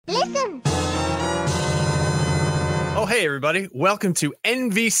Oh, hey, everybody. Welcome to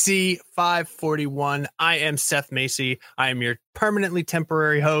NVC 541. I am Seth Macy. I am your permanently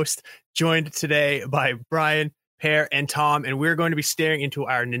temporary host, joined today by Brian, Pear, and Tom, and we're going to be staring into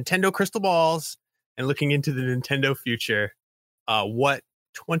our Nintendo crystal balls and looking into the Nintendo future, what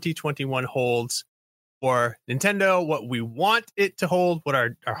 2021 holds for Nintendo, what we want it to hold, what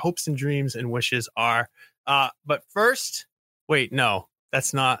our hopes and dreams and wishes are. But first, wait, no.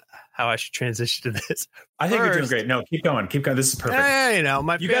 That's not how I should transition to this. I think you're doing great. No, keep going. Keep going. This is perfect. You know,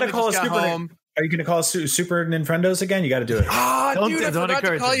 my you got to call us Super. Are you going to call us Super Nintendos again? You got to do it. Oh, dude, I forgot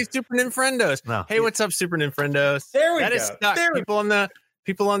to call you Super Nintendos. No. Hey, what's up, Super Nintendos? There we go. Is stuck. People on the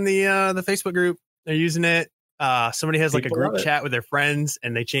Facebook group are using it. Somebody has like a group chat with their friends,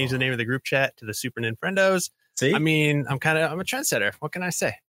 and they changed the name of the group chat to the Super Nintendos. See, I mean, I'm a trendsetter. What can I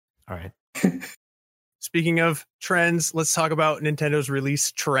say? All right. Speaking of trends, let's talk about Nintendo's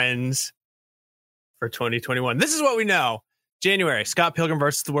release trends for 2021. This is what we know. January, Scott Pilgrim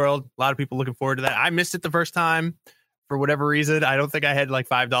vs. the World. A lot of people looking forward to that. I missed it the first time for whatever reason. I don't think I had like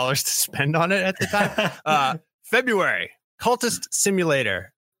 $5 to spend on it at the time. February, Cultist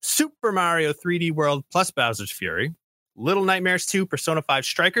Simulator, Super Mario 3D World plus Bowser's Fury, Little Nightmares 2, Persona 5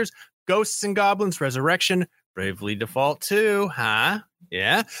 Strikers, Ghosts and Goblins Resurrection, Bravely Default 2,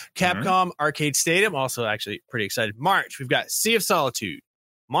 Yeah. Capcom Arcade Stadium, also actually pretty excited. March, we've got Sea of Solitude,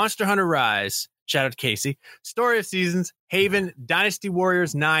 Monster Hunter Rise, shout out to Casey, Story of Seasons, Haven, Dynasty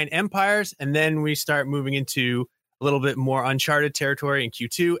Warriors 9 Empires, and then we start moving into a little bit more Uncharted territory in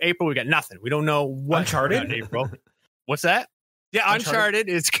Q2. April, we got nothing. We don't know what Uncharted in April. What's that? Yeah, Uncharted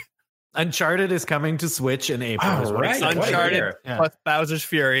is coming to Switch in April. Oh, right. Uncharted plus Bowser's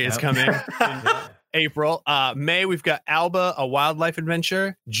Fury is coming in April. May, we've got Alba, A Wildlife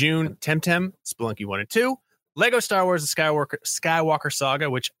Adventure. June, Temtem, Spelunky 1 and 2. Lego Star Wars, The Skywalker Saga,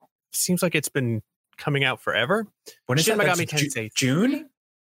 which seems like it's been coming out forever. When is Shin that? Megami Tensei. June?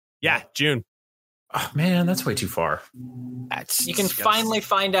 Yeah, June. Oh, man, that's way too far. You can finally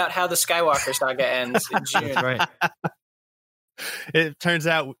find out how the Skywalker Saga ends in June. That's right. It turns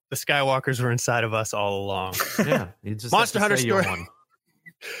out the Skywalkers were inside of us all along. Yeah. You just Monster Hunter Story.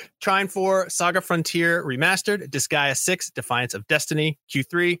 Trine 4, Saga Frontier Remastered, Disgaea 6, Defiance of Destiny,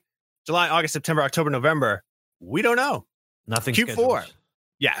 Q3, July, August, September, October, November. We don't know. Nothing Q4. scheduled.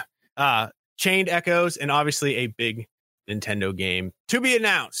 Yeah. Chained Echoes, and obviously a big Nintendo game to be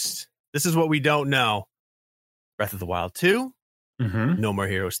announced. This is what we don't know. Breath of the Wild 2, No More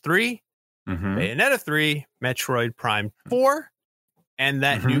Heroes 3, Bayonetta 3, Metroid Prime 4, and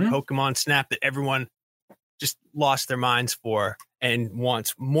that new Pokemon Snap that everyone just lost their minds for and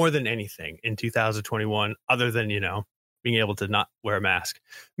wants more than anything in 2021, other than, being able to not wear a mask.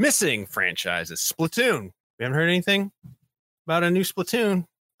 Missing franchises. Splatoon. We haven't heard anything about a new Splatoon.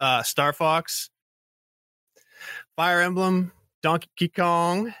 Star Fox, Fire Emblem, Donkey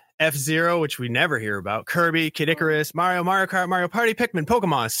Kong, F-Zero, which we never hear about, Kirby, Kid Icarus, Mario Kart, Mario Party, Pikmin,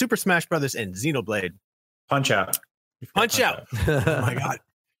 Pokemon, Super Smash Brothers, and Xenoblade. Punch Out. Oh my God.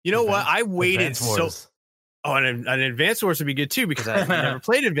 You know what? I waited an Advanced Wars would be good too, because I've never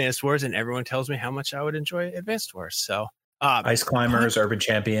played Advanced Wars, and everyone tells me how much I would enjoy Advanced Wars. So Ice Climbers, Urban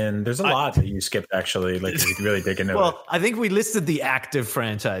Champion. There's a lot that you skipped, actually. Like, you could really dig into it. Well, I think we listed the active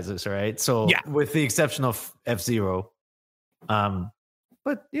franchises, right? So, with the exception of F-Zero.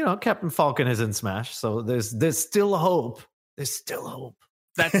 But, Captain Falcon is in Smash. So, there's still hope. There's still hope.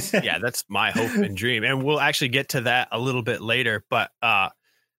 That's my hope and dream. And we'll actually get to that a little bit later. But the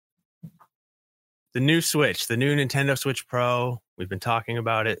new Switch, the new Nintendo Switch Pro, we've been talking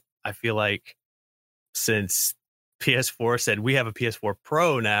about it. I feel like since PS4 said we have a PS4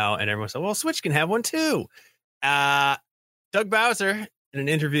 Pro now, and everyone said, well, Switch can have one too. Doug Bowser, in an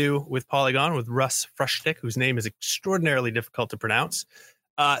interview with Polygon with Russ Frushtick, whose name is extraordinarily difficult to pronounce,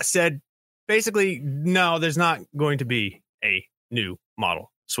 said basically, no, there's not going to be a new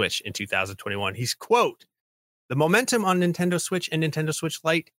model Switch in 2021. He's, quote, the momentum on Nintendo Switch and Nintendo Switch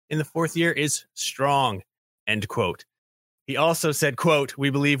Lite in the fourth year is strong, end quote. He also said, quote, we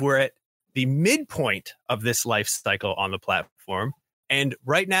believe we're at the midpoint of this life cycle on the platform. And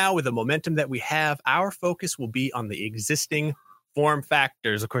right now, with the momentum that we have, our focus will be on the existing form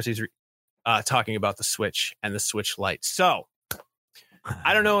factors. Of course, he's talking about the Switch and the Switch Lite. So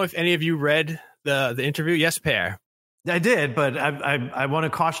I don't know if any of you read the interview. Yes, Pear. I did, but I want to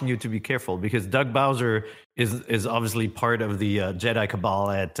caution you to be careful, because Doug Bowser is obviously part of the Jedi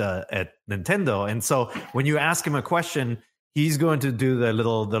Cabal at Nintendo. And so when you ask him a question, he's going to do the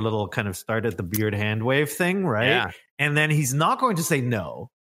little kind of start at the beard hand wave thing, right? Yeah. And then he's not going to say no.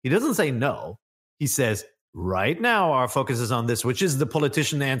 He doesn't say no. He says, right now our focus is on this, which is the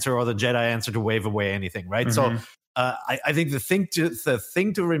politician answer or the Jedi answer to wave away anything, right? Mm-hmm. So I think the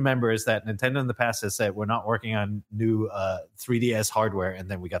thing to remember is that Nintendo in the past has said we're not working on new 3DS hardware, and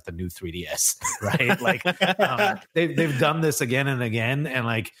then we got the new 3DS, right? Like they've done this again and again, and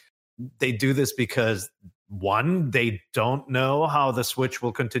like they do this because one, they don't know how the Switch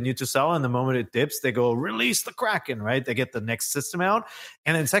will continue to sell, and the moment it dips, they go release the Kraken, right? They get the next system out,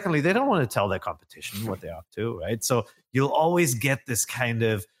 and then secondly, they don't want to tell their competition what they're up to, right? So you'll always get this kind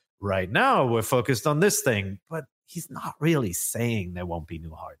of right now we're focused on this thing, but he's not really saying there won't be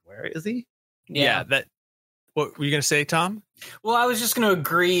new hardware, is he? Yeah. What were you going to say, Tom? Well, I was just going to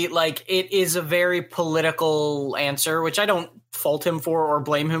agree. Like, it is a very political answer, which I don't fault him for or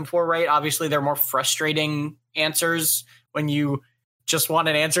blame him for, right? Obviously, there are more frustrating answers when you just want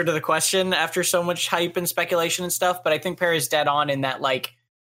an answer to the question after so much hype and speculation and stuff. But I think Peer is dead on in that, like,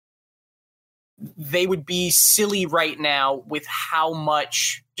 they would be silly right now with how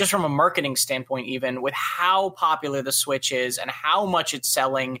much, just from a marketing standpoint, even with how popular the Switch is and how much it's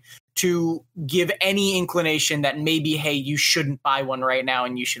selling, to give any inclination that maybe, hey, you shouldn't buy one right now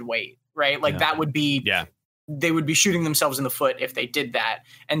and you should wait, right? Like that would be, they would be shooting themselves in the foot if they did that.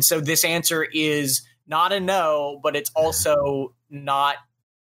 And so this answer is not a no, but it's also not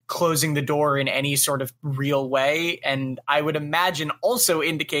closing the door in any sort of real way. And I would imagine also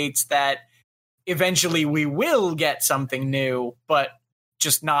indicates that eventually we will get something new, but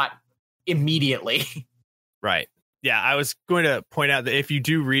just not immediately. Right. Yeah, I was going to point out that if you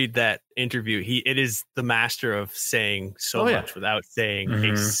do read that interview, it is the master of saying so much without saying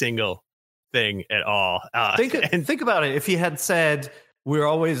a single thing at all. Think about it. If he had said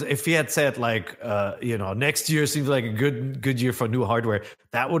next year seems like a good year for new hardware,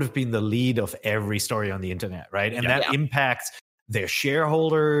 that would have been the lead of every story on the internet, right? And that impacts their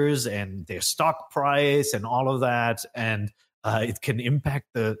shareholders and their stock price and all of that. And it can impact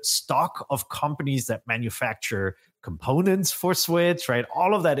the stock of companies that manufacture components for Switch, right?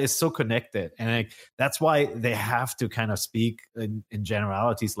 All of that is so connected. And that's why they have to kind of speak in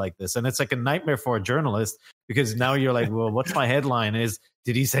generalities like this. And it's like a nightmare for a journalist, because now you're like, well, what's my headline?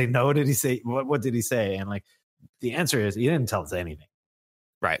 Did he say no? Did he say, what did he say? And like, the answer is he didn't tell us anything.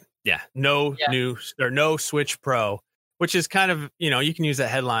 Right. Yeah. No Switch Pro, which is kind of, you can use that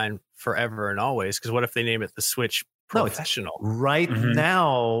headline forever and always, because what if they name it the Switch Professional?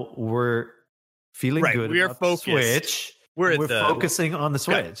 Now we're feeling good. We are about focused. Switch. We're focusing on the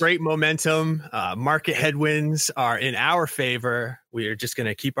Switch. Great momentum. Market headwinds are in our favor. We are just going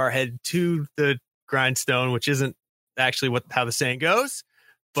to keep our head to the grindstone, which isn't actually how the saying goes.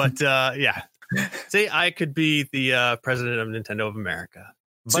 But see, I could be the president of Nintendo of America.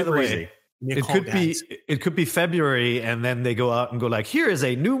 By the way, it could be February, and then they go out and go like, here is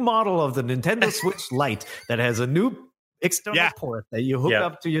a new model of the Nintendo Switch Lite that has a new external port that you hook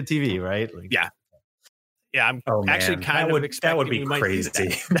up to your TV, right? Like, I'm actually kind of expecting that would be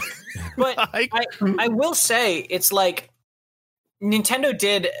crazy. But I will say, it's like Nintendo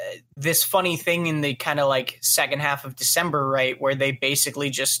did this funny thing in the kind of like second half of December, right? Where they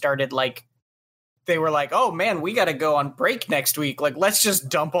basically just started like, they were like, oh man, we got to go on break next week. Like, let's just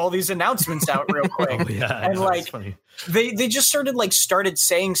dump all these announcements out real quick. And like, they just started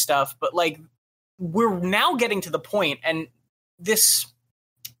saying stuff, but like, we're now getting to the point, and this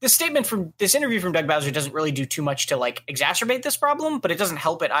statement from this interview from Doug Bowser doesn't really do too much to like exacerbate this problem, but it doesn't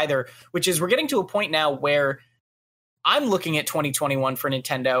help it either, which is we're getting to a point now where I'm looking at 2021 for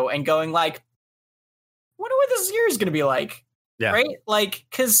Nintendo and going like, wonder what this year is going to be like. Yeah. Right. Like,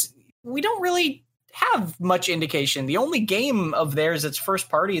 cause we don't really have much indication. The only game of theirs that's first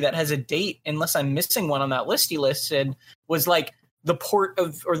party that has a date, unless I'm missing one on that list he listed, was like the port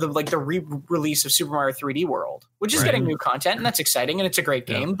of, or the re-release of Super Mario 3D World, which is getting new content, and that's exciting, and it's a great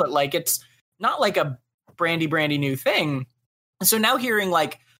game, but like it's not like a brandy new thing. And so now hearing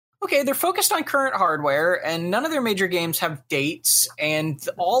like, okay, they're focused on current hardware, and none of their major games have dates, and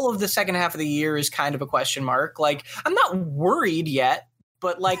all of the second half of the year is kind of a question mark. Like, I'm not worried yet,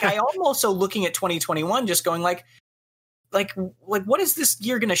 but like I'm also looking at 2021 just going like what is this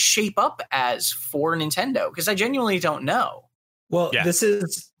year going to shape up as for Nintendo? Because I genuinely don't know. Well, this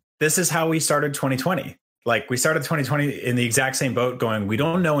is how we started 2020. Like, we started 2020 in the exact same boat going, we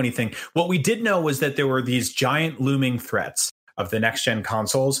don't know anything. What we did know was that there were these giant looming threats of the next gen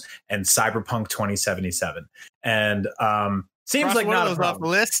consoles and Cyberpunk 2077. And seems like not a problem. Off the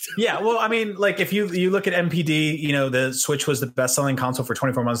list. Yeah, well, I mean, like if you look at MPD, the Switch was the best selling console for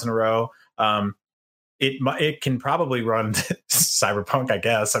 24 months in a row. It can probably run Cyberpunk, I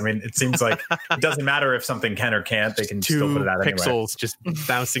guess. I mean, it seems like it doesn't matter if something can or can't. They can still put it out anyway. Pixels just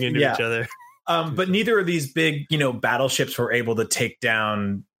bouncing into each other. But neither of these big, battleships were able to take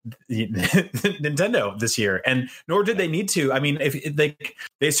down Nintendo this year, and nor did they need to. I mean, if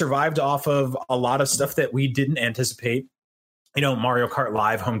they survived off of a lot of stuff that we didn't anticipate. Mario Kart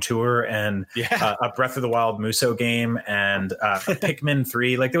Live Home Tour and a Breath of the Wild Musou game and Pikmin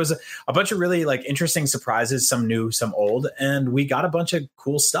 3. Like there was a bunch of really like interesting surprises, some new, some old, and we got a bunch of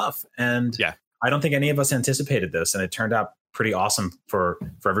cool stuff. And I don't think any of us anticipated this, and it turned out pretty awesome for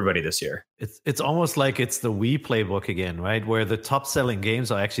everybody this year. It's almost like it's the Wii playbook again, right? Where the top selling games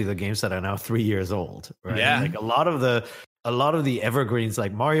are actually the games that are now 3 years old, right? Yeah. Like a lot of the evergreens,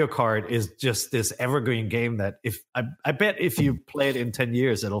 like Mario Kart, is just this evergreen game that I bet if you play it in 10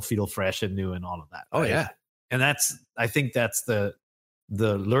 years, it'll feel fresh and new and all of that. Oh, right? yeah. And I think that's the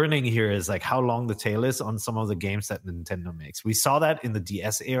learning here is like how long the tail is on some of the games that Nintendo makes. We saw that in the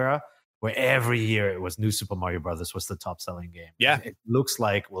DS era, where every year it was New Super Mario Brothers was the top selling game. Yeah. It looks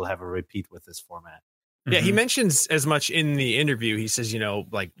like we'll have a repeat with this format. Yeah, he mentions as much in the interview. He says,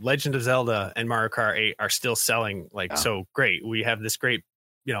 like Legend of Zelda and Mario Kart 8 are still selling so great. We have this great,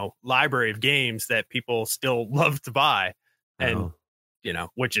 library of games that people still love to buy. And,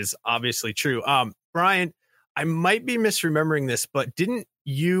 which is obviously true. Brian, I might be misremembering this, but didn't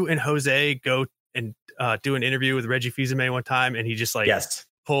you and Jose go and do an interview with Reggie Fils-Aimé one time? And he just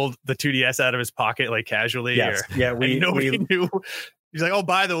pulled the 2DS out of his pocket, like casually. Yes. Nobody knew. He's like, oh,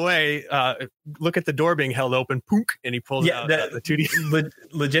 by the way, look at the door being held open. Poonk, and he pulls out the 2D.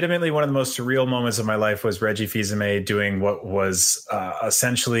 Legitimately, one of the most surreal moments of my life was Reggie Fils-Aimé doing what was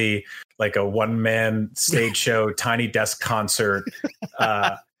essentially like a one-man stage show, tiny desk concert,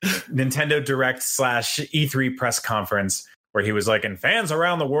 Nintendo Direct / E3 press conference, where he was like, and fans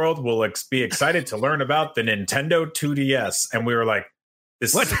around the world will be excited to learn about the Nintendo 2DS. And we were like,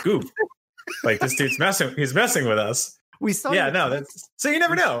 this is a goof. Like, this dude's he's messing with us. We saw so you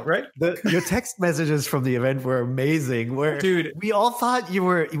never know, right? Your text messages from the event were amazing. Dude, we all thought you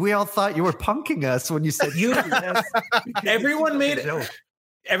were punking us when you said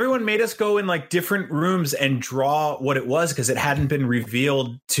everyone made us go in like different rooms and draw what it was because it hadn't been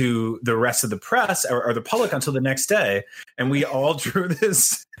revealed to the rest of the press or the public until the next day, and we all drew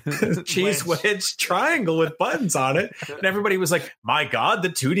this cheese wedge triangle with buttons on it, and everybody was like, "My God, the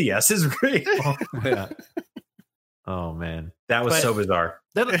 2DS is real!" Yeah. Oh man, that was so bizarre.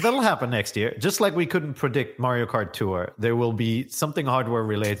 That'll happen next year. Just like we couldn't predict Mario Kart Tour, there will be something hardware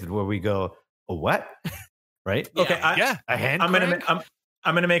related where we go, "Oh, what?" Right? Okay. I'm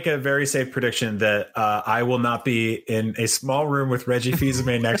going to make a very safe prediction that I will not be in a small room with Reggie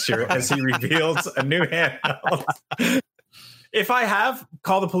Fils-Aimé next year as he reveals a new handheld. If I have,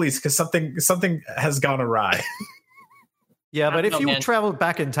 call the police because something has gone awry. Yeah, but if you traveled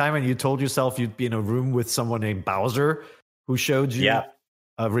back in time and you told yourself you'd be in a room with someone named Bowser who showed you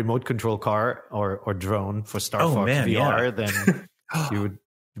a remote control car or drone for Star Fox VR, then you would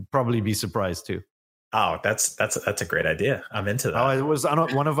probably be surprised too. Oh, that's a great idea. I'm into that. Oh, it was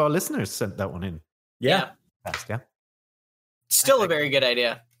one of our listeners sent that one in. Yeah. Still a very good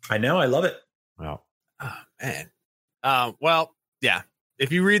idea. I know. I love it. Wow. Oh, man. Well, yeah.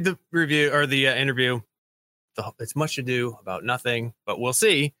 If you read the review or the interview, it's much ado about nothing, but we'll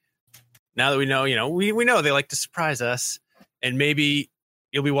see. Now that we know, we know they like to surprise us, and maybe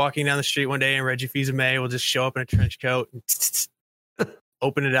you'll be walking down the street one day and Reggie Fils-Aimé will just show up in a trench coat and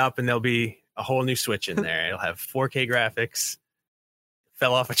open it up, and there'll be a whole new Switch in there. It'll have 4K graphics.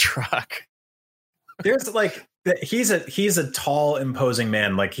 Fell off a truck. There's like he's a tall, imposing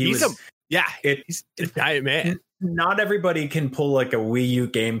man. Like he's a giant man. Not everybody can pull like a Wii U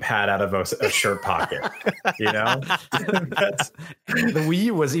gamepad out of a shirt pocket. The Wii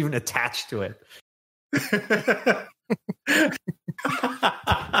U was even attached to it.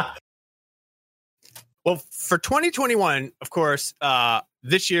 Well, for 2021, of course,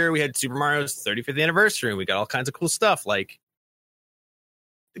 this year we had Super Mario's 35th anniversary, and we got all kinds of cool stuff like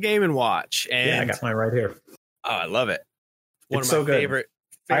the Game & Watch. And I got mine right here. Oh, I love it. One it's of my so favorite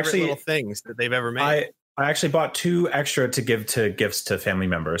little things that they've ever made. I actually bought 2 extra to give to gifts to family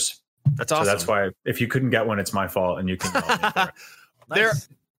members. That's awesome. So that's why if you couldn't get one, it's my fault, and you can yell at me for it. Nice.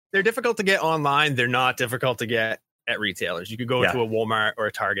 They're difficult to get online. They're not difficult to get at retailers. You could go to a Walmart or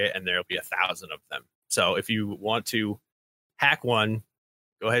a Target, and there'll be 1,000 of them. So if you want to hack one,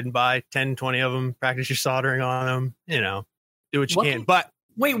 go ahead and buy 10, 20 of them, practice your soldering on them, do what you can. But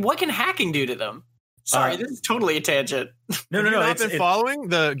wait, what can hacking do to them? Sorry, this is totally a tangent. No. I've been following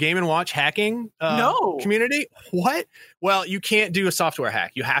the Game & Watch hacking community. What? Well, you can't do a software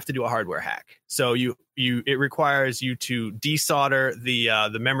hack. You have to do a hardware hack. So it requires you to desolder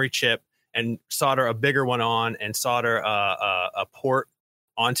the memory chip and solder a bigger one on, and solder a port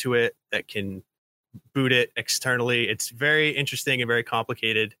onto it that can boot it externally. It's very interesting and very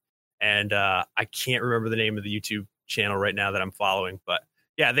complicated. And I can't remember the name of the YouTube channel right now that I'm following, but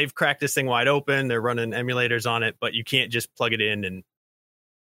yeah, they've cracked this thing wide open. They're running emulators on it, but you can't just plug it in and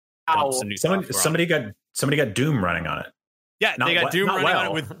dump some new somebody got Doom running on it. Yeah, they got Doom running on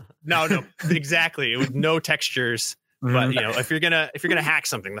it with no, exactly, with no textures. But if you're gonna hack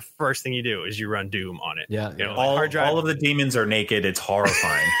something, the first thing you do is you run Doom on it. Yeah, all of the demons are naked. It's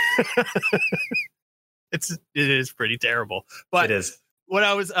horrifying. It is pretty terrible. But it is. What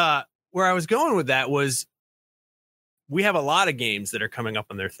I was where I was going with that was, we have a lot of games that are coming up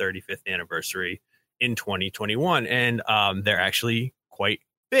on their 35th anniversary in 2021, and they're actually quite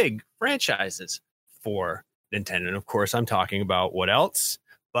big franchises for Nintendo. And of course, I'm talking about what else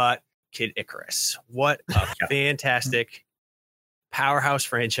but Kid Icarus. What a fantastic powerhouse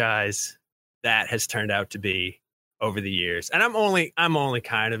franchise that has turned out to be over the years. And I'm only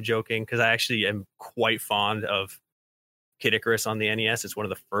kind of joking, because I actually am quite fond of Kid Icarus on the NES. It's one of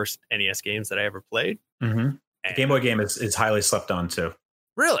the first NES games that I ever played. Mm-hmm. The Game Boy game is highly slept on too.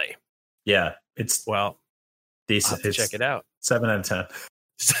 Really? Yeah, it's decent. It's, check it out. 7 out of 10.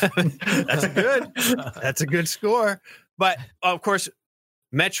 That's a good score. But of course,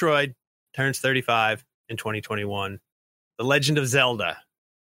 Metroid turns 35 in 2021. The Legend of Zelda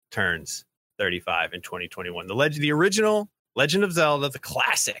turns 35 in 2021. The original Legend of Zelda, the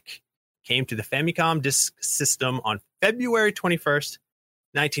classic, came to the Famicom Disk System on February 21st,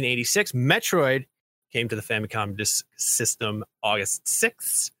 1986. Metroid came to the Famicom Disk System August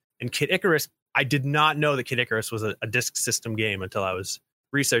 6th. And Kid Icarus, I did not know that Kid Icarus was a Disk System game until I was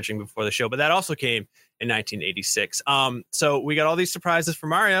researching before the show, but that also came in 1986. So we got all these surprises for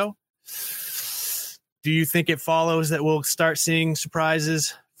Mario. Do you think it follows that we'll start seeing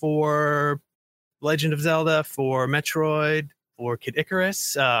surprises for Legend of Zelda, for Metroid, for Kid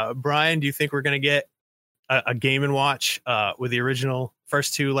Icarus? Brian, do you think we're going to get a Game & Watch with the original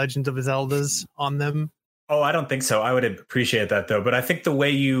first two Legend of Zeldas on them? Oh, I don't think so. I would appreciate that, though. But I think the way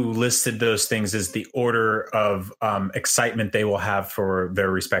you listed those things is the order of excitement they will have for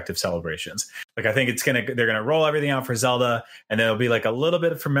their respective celebrations. Like, I think they're gonna roll everything out for Zelda, and then it'll be like a little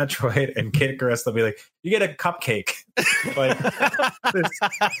bit for Metroid and Kid Icarus. They'll be like, you get a cupcake. Like,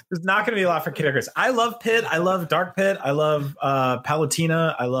 there's not gonna be a lot for Kid Icarus. I love Pit. I love Dark Pit. I love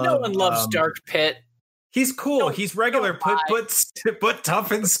Palutena. I love. No one loves Dark Pit. He's cool. He's regular, but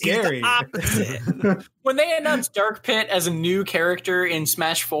tough and scary. When they announced Dark Pit as a new character in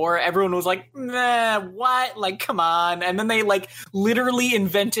Smash 4, everyone was like, nah, what? Like, come on. And then they literally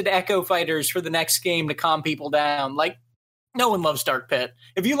invented Echo Fighters for the next game to calm people down. Like, no one loves Dark Pit.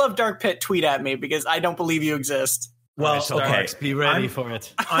 If you love Dark Pit, tweet at me, because I don't believe you exist. Well, okay. Be ready for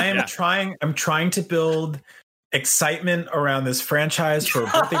it. I am trying. I'm trying to build excitement around this franchise for a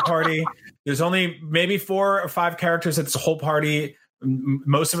birthday party. There's only maybe 4 or 5 characters at this whole party.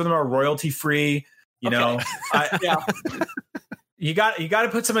 Most of them are royalty free. You know, you got to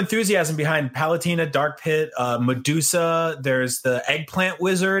put some enthusiasm behind Palutena, Dark Pit, Medusa. There's the Eggplant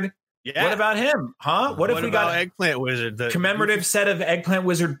Wizard. Yeah. What about him? Huh? What if we got Eggplant Wizard? The commemorative set of Eggplant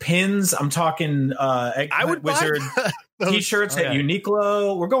Wizard pins. I'm talking Eggplant Wizard t-shirts at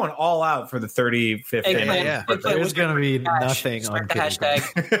Uniqlo. We're going all out for the 35th anniversary. There's going to be nothing on Kid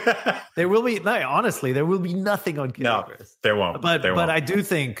Icarus. There will be, honestly, there will be nothing on Kid Icarus. There won't. But I do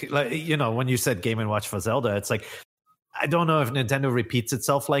think, when you said Game & Watch for Zelda, it's like, I don't know if Nintendo repeats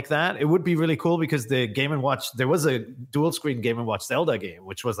itself like that. It would be really cool, because the Game & Watch, there was a dual screen Game & Watch Zelda game,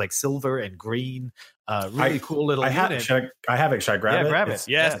 which was like silver and green. Really cool little unit. Should I grab it? Grab it.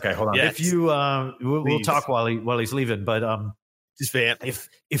 Yeah. Okay, hold on. If you, we'll talk while he's leaving. But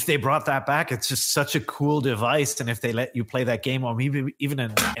if they brought that back, it's just such a cool device. And if they let you play that game, or maybe even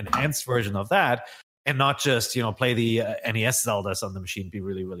an enhanced version of that, and not just play the NES Zeldas on the machine, be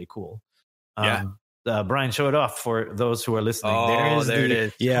really, really cool. Brian, show it off for those who are listening. There it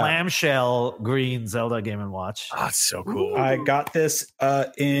is. Clamshell green Zelda Game & Watch. Oh, it's so cool. I got this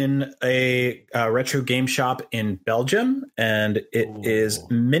in a retro game shop in Belgium, and it is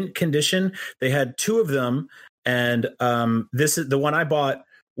mint condition. They had 2 of them, and this is the one I bought.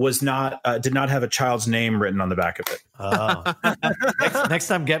 Was not did not have a child's name written on the back of it. Oh. Next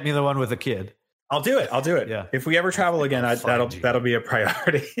time, get me the one with a kid. I'll do it. Yeah. If we ever travel again, that'll be a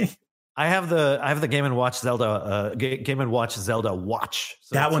priority. I have the Game & Watch Zelda Game & Watch Zelda watch.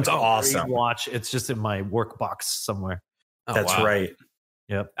 So that one's awesome. Watch. It's just in my work box somewhere. Oh, that's right.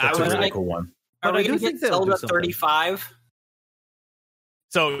 Yep. That's a really cool one. Are we going to get Zelda 35?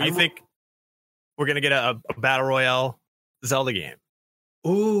 So you think we're going to get a Battle Royale Zelda game?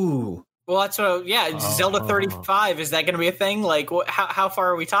 Ooh. Well, that's what. Yeah, Zelda 35. Is that going to be a thing? Like, how far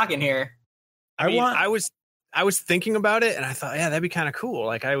are we talking here? I was thinking about it, and I thought, yeah, that'd be kind of cool.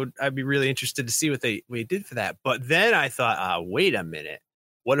 Like, I'd be really interested to see what they did for that. But then I thought, wait a minute,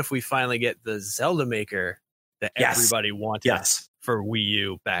 what if we finally get the Zelda Maker that everybody wanted for Wii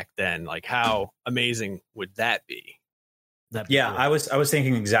U back then? Like, how amazing would that be? Yeah, cool. I was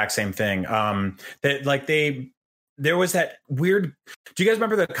thinking the exact same thing. That like there was that weird. Do you guys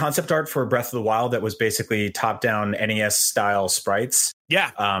remember the concept art for Breath of the Wild that was basically top-down NES style sprites?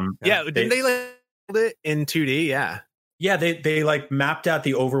 Yeah. Didn't they like it in 2D? Yeah, they like mapped out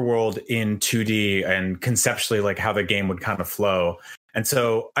the overworld in 2D and conceptually like how the game would kind of flow. And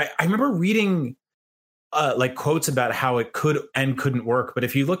so I remember reading like quotes about how it could and couldn't work. But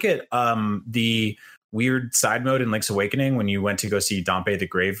if you look at the weird side mode in Link's Awakening when you went to go see Dompe the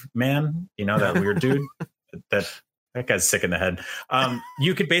Grave Man, you know, that weird dude that guy's sick in the head.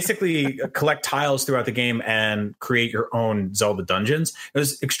 You could basically collect tiles throughout the game and create your own Zelda dungeons. It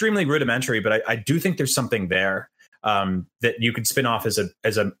was extremely rudimentary, but I do think there's something there that you could spin off as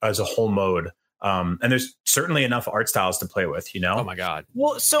a whole mode. And there's certainly enough art styles to play with, you know? Oh my God.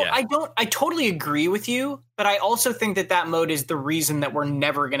 Well, so yeah. I totally agree with you, but I also think that mode is the reason that we're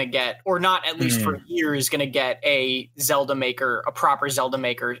never going to get, or not at least for years, going to get a proper Zelda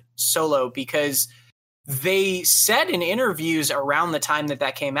Maker solo, because they said in interviews around the time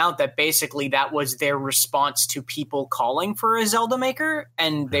that came out that basically that was their response to people calling for a Zelda Maker.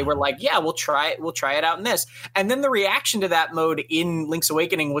 And they were like, yeah, we'll try it out in this. And then the reaction to that mode in Link's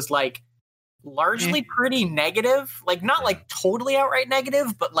Awakening was like largely pretty negative, like not like totally outright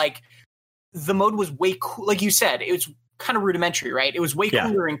negative, but like the mode was way cool. Like you said, it was kind of rudimentary, right? It was way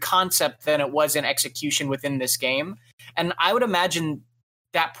cooler in concept than it was in execution within this game. And I would imagine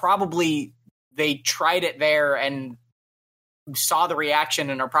that probably they tried it there and saw the reaction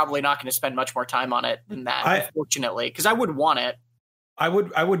and are probably not going to spend much more time on it than that, unfortunately, because I would want it. I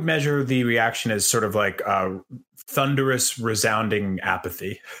would measure the reaction as sort of like thunderous, resounding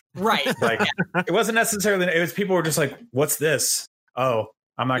apathy. Right. Like it wasn't necessarily, it was people were just like, what's this? Oh,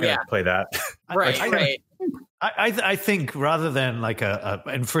 I'm not going to play that. Right. Right. I think rather than like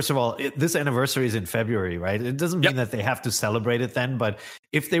and first of all, this anniversary is in February, right? It doesn't mean that they have to celebrate it then, but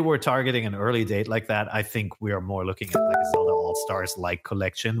if they were targeting an early date like that, I think we are more looking at like a Zelda All-Stars like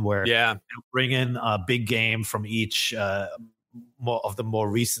collection where they'll bring in a big game from each more of the more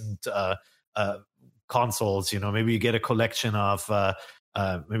recent consoles. You know, maybe you get a collection of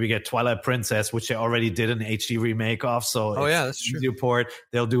maybe get Twilight Princess, which they already did an HD remake of. So that's true. Port.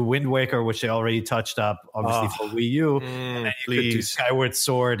 They'll do Wind Waker, which they already touched up, obviously for Wii U. And then you could do Skyward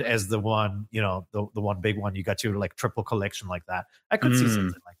Sword as the one, you know, the one big one. You got your like triple collection like that. I could see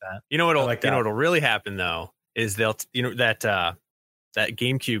something like that. You know what'll really happen though is they'll that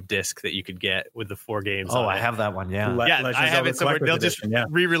GameCube disc that you could get with the 4 games. Oh, I have that one. Yeah, I have it. So they'll just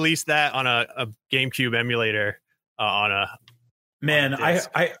re-release that on a GameCube emulator on a. Man,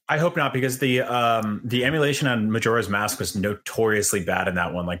 I hope not, because the emulation on Majora's Mask was notoriously bad in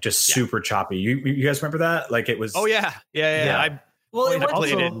that one, like just super choppy. You guys remember that? Like it was. Oh yeah. It wasn't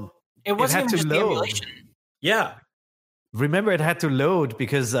even just the emulation. Yeah. Remember, it had to load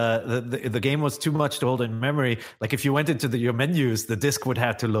because the game was too much to hold in memory. Like if you went into your menus, the disc would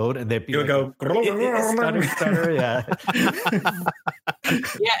have to load, and they'd be go stutter. Yeah.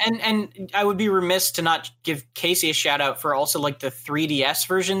 Yeah, and I would be remiss to not give Casey a shout out for also like the 3DS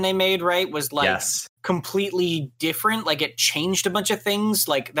version they made. Right, was like completely different. Like it changed a bunch of things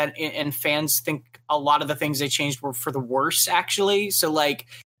like that, and fans think a lot of the things they changed were for the worse, actually. So like.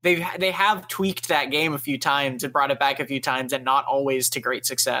 They have tweaked that game a few times and brought it back a few times, and not always to great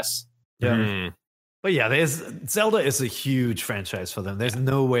success. Yeah, but yeah, Zelda is a huge franchise for them. There's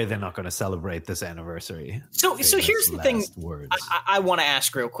no way they're not going to celebrate this anniversary. So here's the thing I want to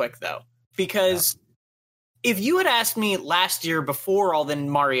ask real quick though, because if you had asked me last year before all the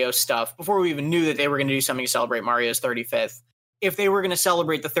Mario stuff, before we even knew that they were going to do something to celebrate Mario's 35th. If they were going to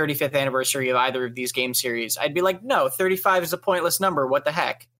celebrate the 35th anniversary of either of these game series, I'd be like, no, 35 is a pointless number. What the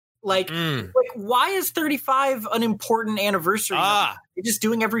heck? Like why is 35 an important anniversary? You're just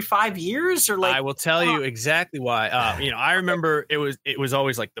doing every 5 years, or like? I will tell you exactly why. I remember it was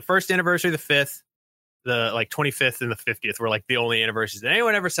always like the first anniversary, the 5th, the like 25th and the 50th were like the only anniversaries that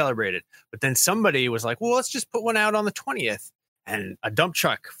anyone ever celebrated. But then somebody was like, well, let's just put one out on the 20th. And a dump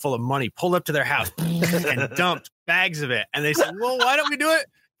truck full of money pulled up to their house and dumped bags of it. And they said, well, why don't we do it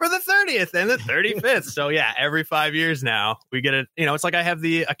for the 30th and the 35th? So yeah, every 5 years now we get it. You know, it's like I have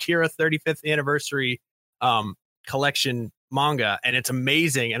the Akira 35th anniversary collection manga, and it's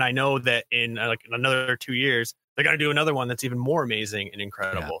amazing. And I know that in like another 2 years, they're going to do another one that's even more amazing and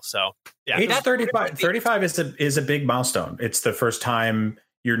incredible. So yeah, age 35 is a big milestone. It's the first time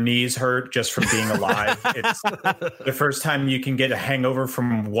your knees hurt just from being alive. It's the first time you can get a hangover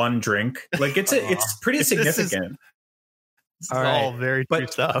from one drink. Like it's pretty significant. It's all very true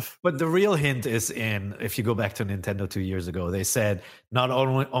stuff. But the real hint is if you go back to Nintendo 2 years ago, they said not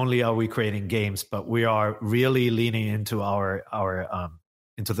only are we creating games, but we are really leaning into our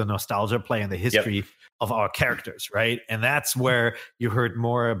into the nostalgia play and the history of our characters, right? And that's where you heard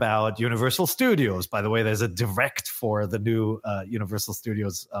more about Universal Studios. By the way, there's a direct for the new Universal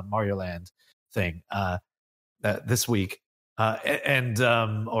Studios Mario Land thing this week.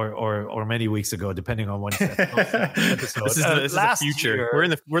 Or many weeks ago, depending on when episode. This is the future.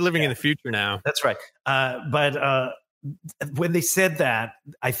 Year, we're living in the future now. That's right. But when they said that,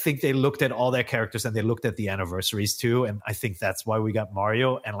 I think they looked at all their characters and they looked at the anniversaries too, and I think that's why we got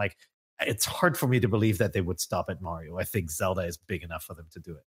Mario. And like, it's hard for me to believe that they would stop at Mario. I think Zelda is big enough for them to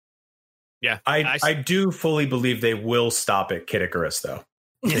do it. Yeah, I do fully believe they will stop at Kid Icarus, though.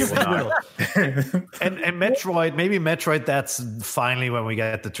 Yes, and Metroid, maybe Metroid. That's finally when we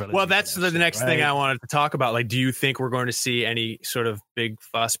get the trilogy. Well, that's the next thing I wanted to talk about. Like, do you think we're going to see any sort of big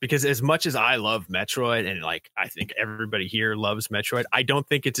fuss? Because as much as I love Metroid, and like I think everybody here loves Metroid, I don't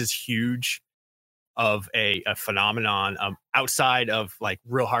think it's as huge of a phenomenon outside of like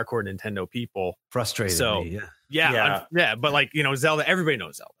real hardcore Nintendo people. Frustrating. So me, yeah. But like, you know, Zelda. Everybody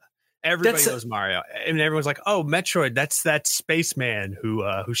knows Zelda. Everybody knows Mario, and everyone's like, "Oh, Metroid, that's that spaceman who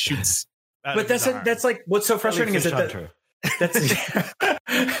shoots." But that's like what's so frustrating is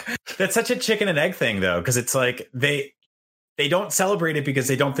that's such a chicken and egg thing, though, because it's like they don't celebrate it because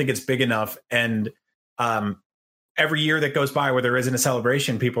they don't think it's big enough, and every year that goes by where there isn't a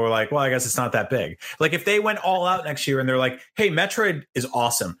celebration, people are like, "Well, I guess it's not that big." Like if they went all out next year and they're like, "Hey, Metroid is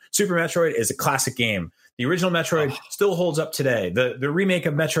awesome. Super Metroid is a classic game. The original Metroid still holds up today. The remake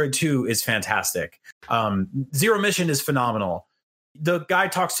of Metroid 2 is fantastic. Zero Mission is phenomenal. The guy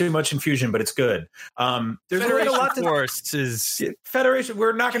talks too much in Fusion, but it's good." There's Federation a lot to Force is Federation.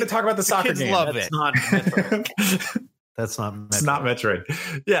 We're not going to talk about the soccer game. Love that's it. Not Metroid. That's not Metroid. It's not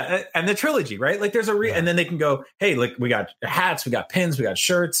Metroid. Yeah, and the trilogy, right? Like there's and then they can go, "Hey, like we got hats, we got pins, we got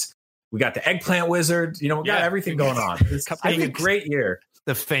shirts, we got the eggplant wizard. You know, we got everything going on." I think a great year.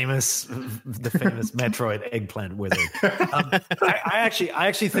 The famous Metroid eggplant wizard. I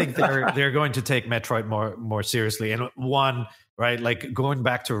actually think they're going to take Metroid more seriously. And one, right, like going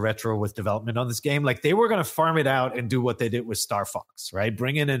back to retro with development on this game, like they were going to farm it out and do what they did with Star Fox, right?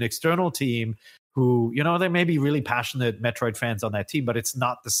 Bring in an external team who, you know, they may be really passionate Metroid fans on that team, but it's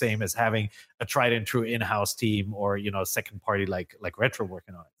not the same as having a tried and true in-house team or, you know, second party like Retro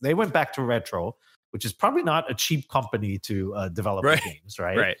working on it. They went back to Retro, which is probably not a cheap company to develop games,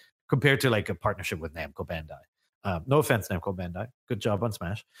 right? Right. Compared to like a partnership with Namco Bandai. No offense, Namco Bandai. Good job on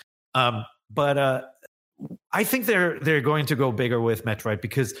Smash. But I think they're going to go bigger with Metroid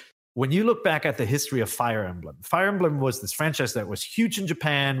because when you look back at the history of Fire Emblem was this franchise that was huge in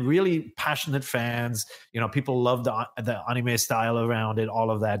Japan, really passionate fans. You know, people loved the anime style around it,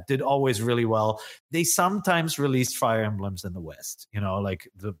 all of that. Did always really well. They sometimes released Fire Emblems in the West, you know, like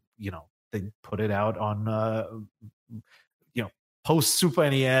they put it out on, post Super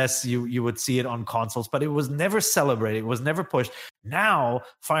NES. You would see it on consoles, but it was never celebrated. It was never pushed. Now,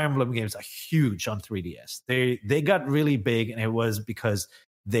 Fire Emblem games are huge on 3DS. They got really big, and it was because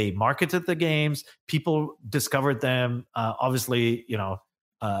they marketed the games. People discovered them. Obviously,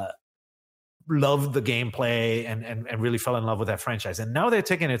 loved the gameplay and really fell in love with that franchise. And now they're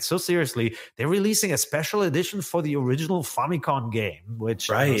taking it so seriously. They're releasing a special edition for the original Famicom game, which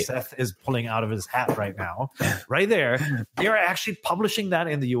Seth is pulling out of his hat right now. Right there. They're actually publishing that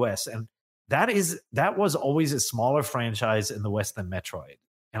in the US. And that was always a smaller franchise in the West than Metroid.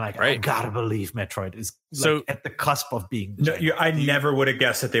 And I gotta believe Metroid is at the cusp of being. No, I never would have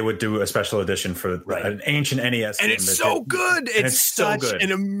guessed that they would do a special edition for an ancient NES, and it's so good. It's such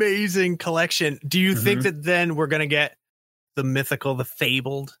an amazing collection. Do you think that then we're gonna get the mythical, the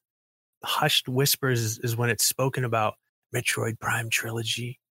fabled, hushed whispers is when it's spoken about Metroid Prime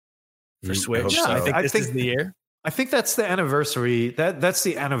trilogy for Switch? So. I think this is the year. I think that's the anniversary. That's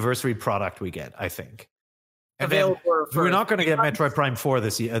the anniversary product we get. I think. We're not going to get Metroid Prime 4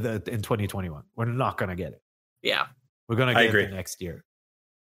 this year in 2021. We're not going to get it. Yeah, we're going to get it next year.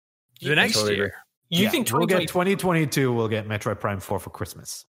 The next year, you think we'll get 2022? We'll get Metroid Prime 4 for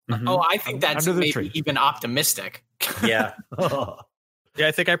Christmas. Mm-hmm. Oh, I think that's maybe even optimistic. Yeah, yeah.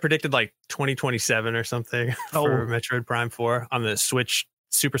 I think I predicted like 2027 or something for Metroid Prime 4 on the Switch,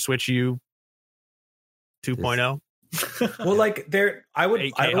 Super Switch U 2.0. Well, like I would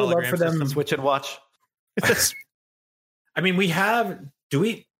love for them Switch and watch. I mean,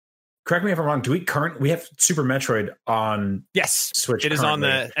 correct me if I'm wrong, we have Super Metroid on Yes, Switch? it is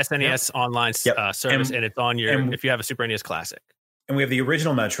currently? on the SNES online service, and it's on your if you have a Super NES Classic. And we have the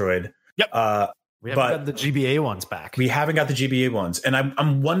original Metroid. Yep. We haven't got the GBA ones back. We haven't got the GBA ones. And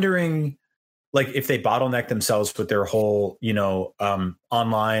I'm wondering, like, if they bottleneck themselves with their whole,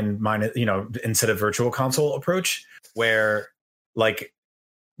 online minus, instead of virtual console approach, where like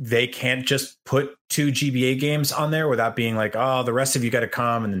they can't just put 2 GBA games on there without being like, oh, the rest of you got to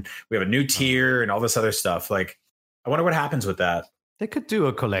come, and we have a new tier and all this other stuff. Like, I wonder what happens with that. They could do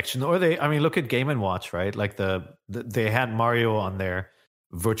a collection, or look at Game & Watch, right? Like they had Mario on their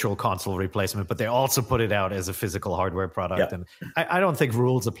virtual console replacement, but they also put it out as a physical hardware product. Yep. And I don't think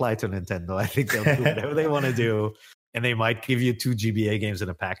rules apply to Nintendo. I think they'll do whatever they want to do, and they might give you 2 GBA games in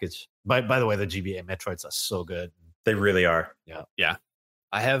a package. By the way, the GBA Metroids are so good. They really are. Yeah.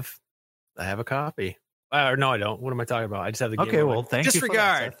 I have a copy. No, I don't. What am I talking about? I just have the game. Okay, well, thank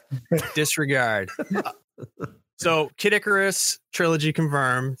Disregard. you for that, Disregard. So, Kid Icarus trilogy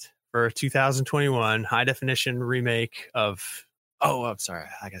confirmed for 2021 high definition remake of. Oh, I'm sorry.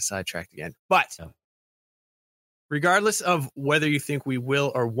 I got sidetracked again. But regardless of whether you think we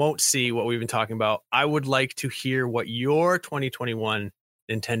will or won't see what we've been talking about, I would like to hear what your 2021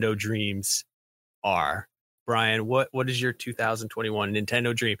 Nintendo dreams are. Brian, what is your 2021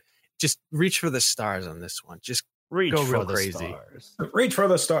 Nintendo dream? Just reach for the stars on this one. Just Reach go for real the crazy. stars. Reach for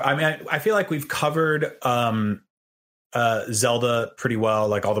the star. I mean, I feel like we've covered Zelda pretty well,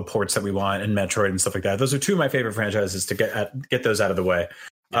 like all the ports that we want, and Metroid and stuff like that. Those are 2 of my favorite franchises to get those out of the way.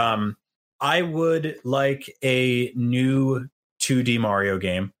 Yeah. I would like a new 2D Mario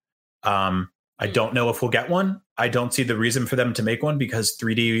game. I don't know if we'll get one. I don't see the reason for them to make one, because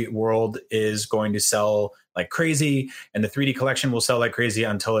 3D World is going to sell like crazy, and the 3D collection will sell like crazy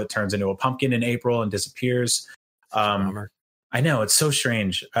until it turns into a pumpkin in April and disappears. I know, it's so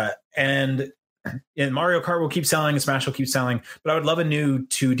strange. And Mario Kart will keep selling, and Smash will keep selling, but I would love a new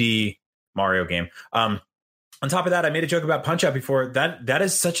 2D Mario game. On top of that, I made a joke about Punch Out before. That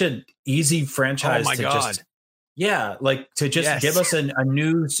is such an easy franchise just give us a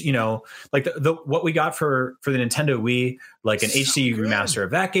new, like the what we got for the Nintendo Wii, like an HD remaster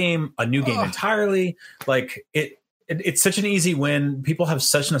of that game, a new game entirely. Like it's such an easy win. People have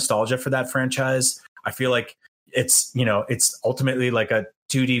such nostalgia for that franchise. I feel like it's ultimately like a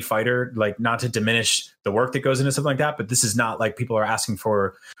 2D fighter, like, not to diminish the work that goes into something like that, but this is not like people are asking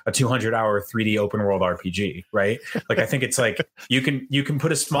for a 200-hour 3D open world RPG, right? Like, I think it's like you can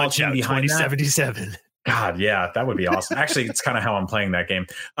put a small team behind 2077. God, yeah, that would be awesome. Actually, it's kind of how I'm playing that game.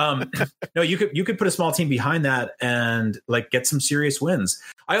 No, you could put a small team behind that and like get some serious wins.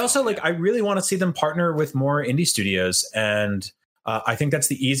 I also I really want to see them partner with more indie studios, and I think that's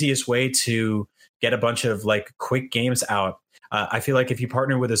the easiest way to get a bunch of like quick games out. I feel like if you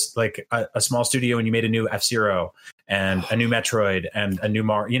partner with a small studio and you made a new F-Zero and a new Metroid and a new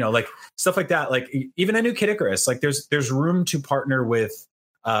Mario, like stuff like that, like even a new Kid Icarus, like there's room to partner with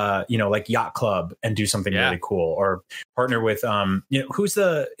like Yacht Club and do something really cool, or partner with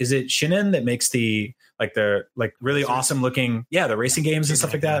is it Shinen that makes the really awesome looking the racing games and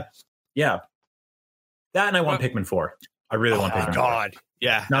stuff like that. Yeah, that, and I want Pikmin 4. I really want Pikmin 4.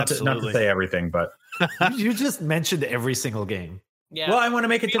 Yeah, not to say everything, but you just mentioned every single game. Yeah. Well, I want to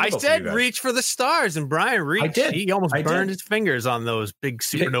make it difficult. I said reach for the stars, and Brian reached. I did. He almost burned his fingers on those big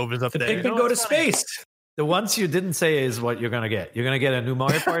supernovas up there. Pikmin go to space. The ones you didn't say is what you're going to get. You're going to get a new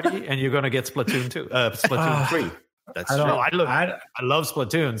Mario Party, and you're going to get Splatoon 2, Splatoon 3. That's true. I love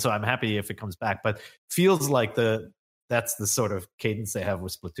Splatoon, so I'm happy if it comes back. But feels like that's the sort of cadence they have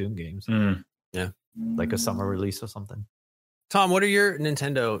with Splatoon games. Yeah, like a summer release or something. Tom, what are your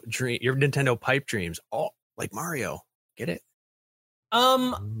Nintendo pipe dreams? Oh, like Mario, get it?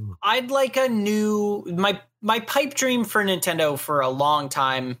 I'd like a new my pipe dream for Nintendo for a long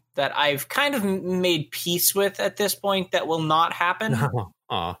time that I've kind of made peace with at this point that will not happen.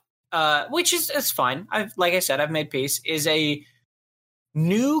 Which is fine. I've made peace. Is a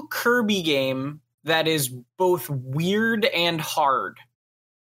new Kirby game that is both weird and hard.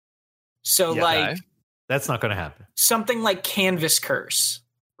 So that's not going to happen. Something like Canvas Curse,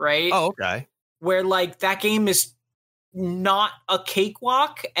 right? Oh, okay. Where like that game is not a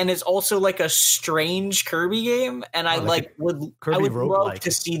cakewalk and is also like a strange Kirby game, and I would love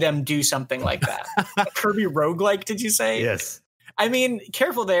to see them do something like that. Kirby roguelike, did you say? Yes. I mean,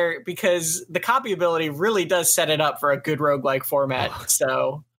 careful there, because the copyability really does set it up for a good roguelike format.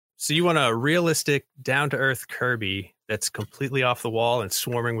 So So you want a realistic, down-to-earth Kirby that's completely off the wall and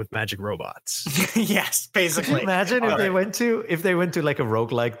swarming with magic robots. Yes, Could you basically. imagine if they went to like a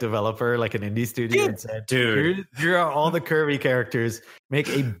roguelike developer, like an indie studio, and said, Dude. here are all the Kirby characters. Make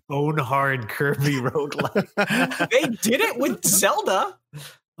a bone-hard Kirby roguelike." They did it with Zelda.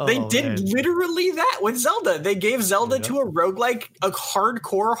 They did literally that with Zelda. They gave Zelda to a roguelike, a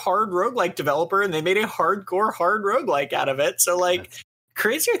hardcore hard roguelike developer, and they made a hardcore hard roguelike out of it. So like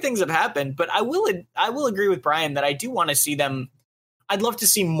crazier things have happened, but I will agree with Brian that I do want to see them. I'd love to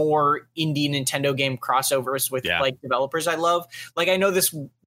see more indie Nintendo game crossovers with like developers I love. Like I know this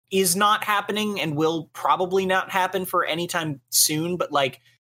is not happening and will probably not happen for any time soon, but like,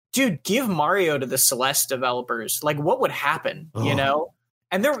 dude, give Mario to the Celeste developers. Like what would happen, you know?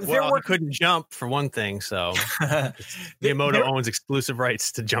 And they couldn't jump for one thing, so Miyamoto owns exclusive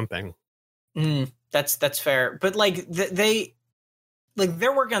rights to jumping. That's fair, but like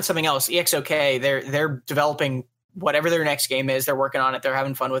they're working on something else. EXOK, they're developing whatever their next game is. They're working on it. They're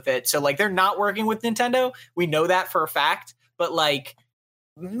having fun with it. So like they're not working with Nintendo. We know that for a fact. But like,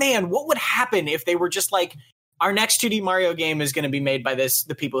 man, what would happen if they were just like, our next 2D Mario game is going to be made by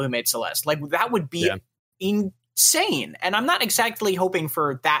the people who made Celeste? Like that would be insane. And I'm not exactly hoping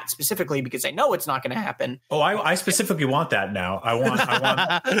for that specifically because I know it's not going to happen. Oh, I specifically want that now. I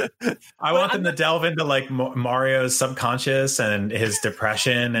want them to delve into like Mario's subconscious and his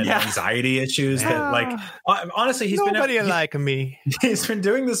depression and anxiety issues. That like honestly, he's been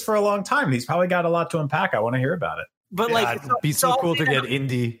doing this for a long time. He's probably got a lot to unpack. I want to hear about it. But like, it'd be so cool to get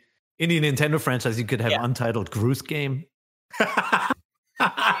indie Nintendo franchise. You could have Untitled Groose Game.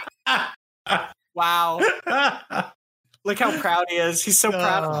 Wow. Look how proud he is. He's so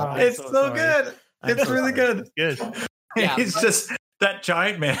proud of it. It's so good. It's really good. Good. Yeah, He's just that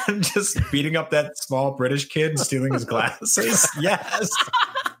giant man just beating up that small British kid and stealing his glasses. Yes.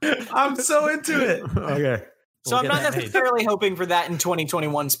 I'm so into it. Okay. So I'm not necessarily hoping for that in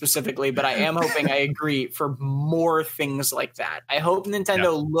 2021 specifically, but I am hoping, I agree, for more things like that. I hope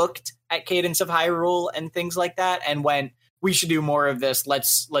Nintendo looked at Cadence of Hyrule and things like that and went, we should do more of this.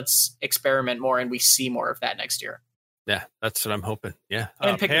 Let's experiment more, and we see more of that next year. Yeah, that's what I'm hoping. Yeah,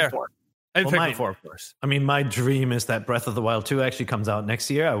 and Pikmin 4. And Pikmin 4, of course. I mean, my dream is that Breath of the Wild 2 actually comes out next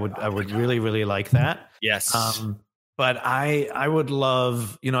year. I would really, really like that. Yes. But I would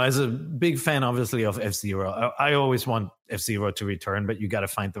love, as a big fan, obviously, of F-Zero, I always want F-Zero to return, but you got to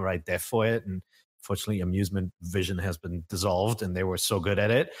find the right dev for it. And fortunately, Amusement Vision has been dissolved, and they were so good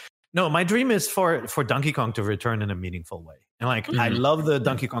at it. No, my dream is for Donkey Kong to return in a meaningful way. And like, I love the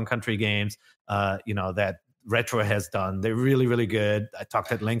Donkey Kong Country games, that Retro has done. They're really, really good. I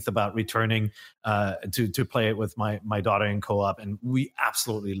talked at length about returning to play it with my daughter in co-op, and we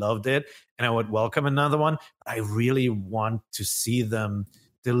absolutely loved it. And I would welcome another one. I really want to see them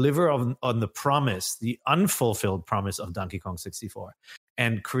deliver on the promise, the unfulfilled promise of Donkey Kong 64,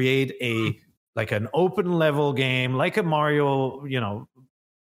 and create an open level game like a Mario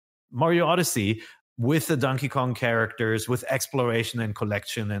Odyssey, with the Donkey Kong characters, with exploration and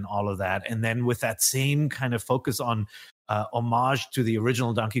collection and all of that. And then with that same kind of focus on homage to the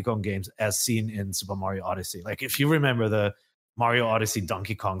original Donkey Kong games as seen in Super Mario Odyssey. Like, if you remember, the Mario Odyssey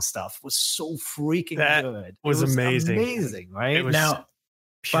Donkey Kong stuff was so freaking good. It was amazing. Amazing, right? It was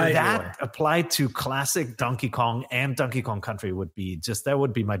that applied to classic Donkey Kong and Donkey Kong Country would be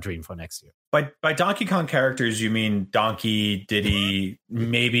my dream for next year. By Donkey Kong characters, you mean Donkey, Diddy,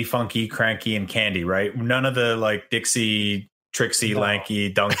 maybe Funky, Cranky, and Candy, right? None of the like Dixie, Trixie,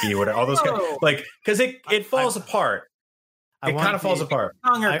 Lanky, Donkey, whatever. All those guys, like, because it falls apart. It kind of falls apart.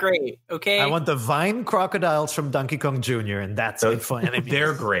 Kong are great. Okay, I want the Vine crocodiles from Donkey Kong Jr. and that's it for enemies.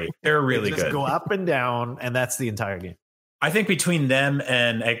 They're great. They're really good. Go up and down, and that's the entire game. I think between them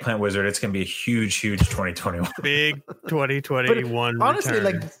and Eggplant Wizard, it's going to be a huge 2021. Big 2021. But honestly,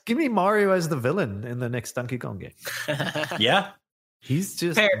 return. Give me Mario as the villain in the next Donkey Kong game. Yeah. He's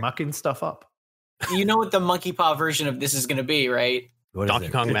just mucking stuff up. You know what the monkey paw version of this is going to be, right? Donkey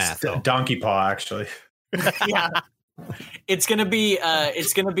Kong math. Donkey Paw, actually. Yeah. It's going to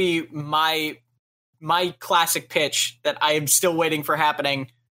be my classic pitch that I am still waiting for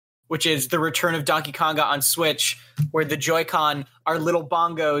happening, which is the return of Donkey Konga on Switch, where the Joy-Con are little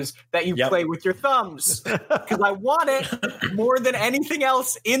bongos that you play with your thumbs. Because I want it more than anything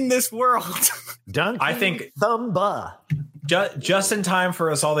else in this world. I think Thumba. Just in time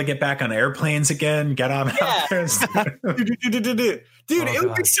for us all to get back on airplanes again, get on out there. Dude, it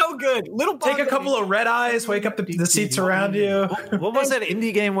would be so good. Little Take a couple of red eyes, wake up the seats around you. What was that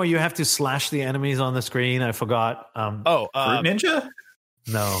indie game where you have to slash the enemies on the screen? I forgot. Fruit Ninja?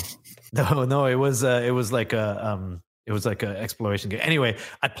 No. It was like it It was like an exploration game. Anyway,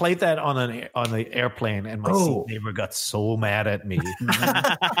 I played that on the airplane, and my seat neighbor got so mad at me.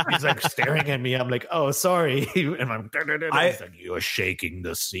 He's like staring at me. I'm like, "Oh, sorry," and I'm like, "You're shaking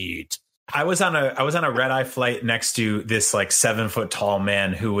the seat." I was on a red-eye flight next to this like 7-foot tall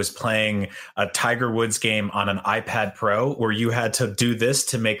man who was playing a Tiger Woods game on an iPad Pro where you had to do this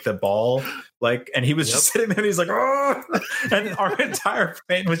to make the ball like, and he was just sitting there and he's like, "Oh," and our entire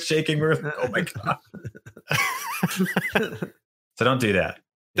plane was shaking. We were like, "Oh my God." So don't do that.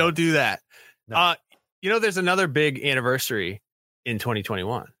 Don't do that. No. There's another big anniversary in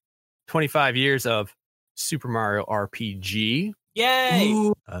 2021. 25 years of Super Mario RPG. Yay!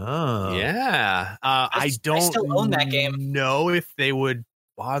 Ooh. Oh, Yeah. I still own that game. know if they would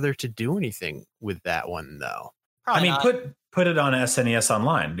bother to do anything with that one though. Probably not. put it on SNES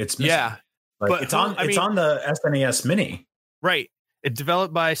Online. It's missing. Yeah. Like, But it's on the SNES Mini. Right. It's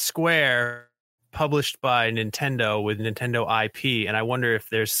developed by Square, published by Nintendo with Nintendo IP, and I wonder if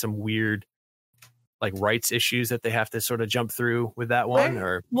there's some weird like rights issues that they have to sort of jump through with that one.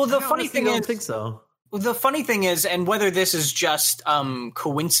 Or Well, the funny thing I don't is, think so. the funny thing is, and whether this is just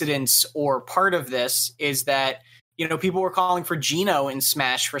coincidence or part of this, is that people were calling for Geno in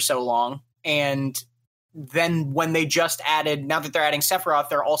Smash for so long, and then when they just added, now that they're adding Sephiroth,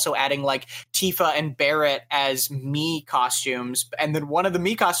 they're also adding like Tifa and Barrett as Mii costumes, and then one of the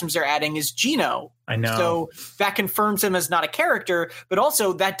Mii costumes they're adding is Geno. I know. So that confirms him as not a character, but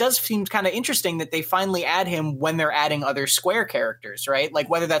also that does seem kind of interesting that they finally add him when they're adding other Square characters, right? Like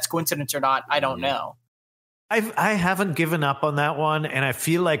whether that's coincidence or not, I don't know. I haven't given up on that one, and I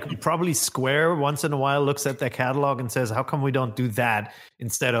feel like probably Square once in a while looks at their catalog and says, "How come we don't do that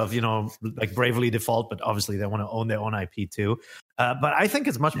instead of like Bravely Default?" But obviously, they want to own their own IP too. But I think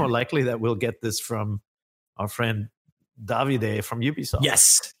it's much more likely that we'll get this from our friend Davide from Ubisoft.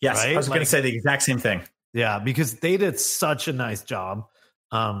 Yes. Right? I was going to say the exact same thing. Yeah, because they did such a nice job.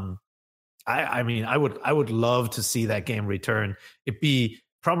 I mean, I would love to see that game return. It'd be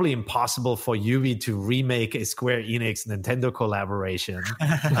probably impossible for Ubi to remake a Square Enix Nintendo collaboration,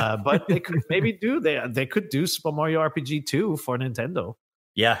 but they could maybe do. They could do Super Mario RPG 2 for Nintendo.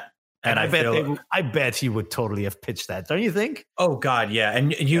 Yeah. And I bet he would totally have pitched that, don't you think? Oh God, yeah.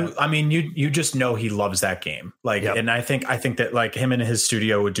 And you just know he loves that game. Like, and I think that like him and his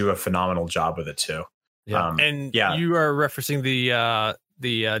studio would do a phenomenal job with it too. Yeah. You are referencing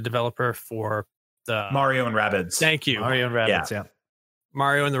the developer for the Mario and Rabbids. Thank you, Mario and Rabbids. Yeah.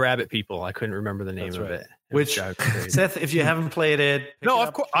 Mario and the Rabbit People. I couldn't remember the name That's of right. it. Which, Seth, if you haven't played it, no,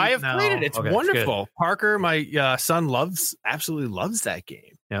 of course I have played it. It's Okay, wonderful. good. Parker, my son, absolutely loves that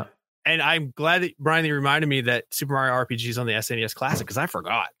game. Yeah. And I'm glad that Brian, you reminded me that Super Mario RPG is on the SNES Classic because I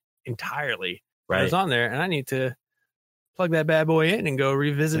forgot entirely. Right. I was on there, and I need to plug that bad boy in and go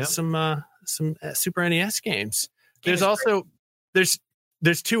revisit some Super NES games. There's also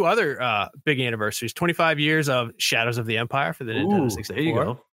there's two other big anniversaries. 25 years of Shadows of the Empire for the Nintendo 64. There you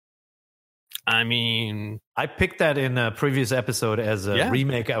go. I mean, I picked that in a previous episode as a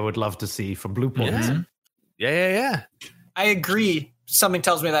remake I would love to see from Blue Point. Yeah. I agree. Something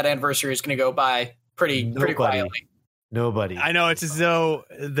tells me that anniversary is going to go by pretty quietly. Nobody. I know it's as though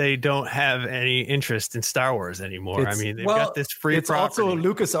they don't have any interest in Star Wars anymore. They've got this free it's property. Also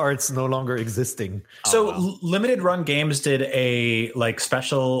LucasArts no longer existing. So Limited Run Games did a like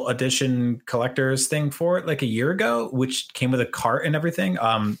special edition collector's thing for it like a year ago, which came with a cart and everything.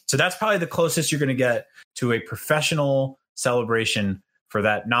 So that's probably the closest you're going to get to a professional celebration for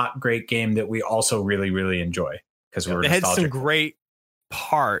that not great game that we also really, really enjoy because we're They had some great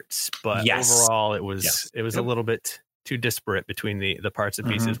parts, but overall it was a little bit too disparate between the parts and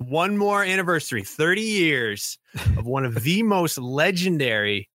pieces. One more anniversary, 30 years of one of the most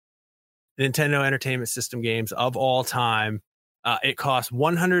legendary Nintendo Entertainment System games of all time. It cost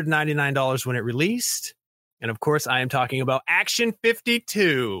 $199 when it released. And of course, I am talking about Action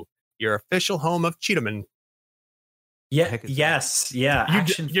 52, your official home of Cheetahman. Yeah. Yes. Yeah.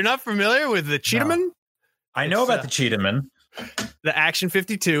 You're not familiar with the Cheetahman? No. I know about the Cheetahman. The Action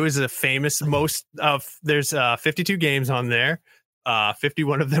 52 is a famous there's 52 games on there.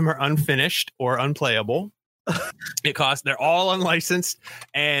 51 of them are unfinished or unplayable. They're all unlicensed.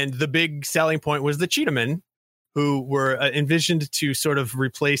 And the big selling point was the Cheetahman, who were envisioned to sort of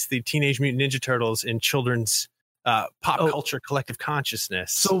replace the Teenage Mutant Ninja Turtles in children's pop culture collective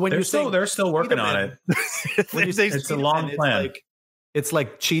consciousness. So when they're still working on it. When you say it's a long plan. It's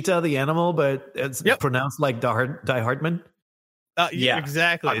like Cheetah the animal, but it's pronounced like Die Hardman. Yeah,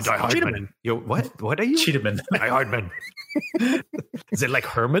 exactly. Die Hardman. Yo, what are you? Cheetahman. Die Hardman. Is it like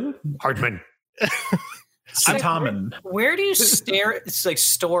Herman? Hardman. Cheetahman. Where do you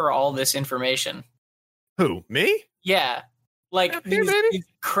store all this information? Who, me? Yeah. Like Yeah, these maybe.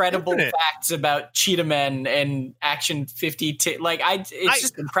 incredible Infinite. facts about Cheetah Men and Action 52. Like it's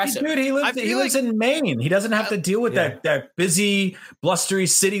just impressive. Dude, he lives in Maine. He doesn't have to deal with that busy, blustery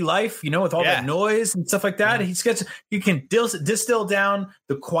city life, with all that noise and stuff like that. He can distill down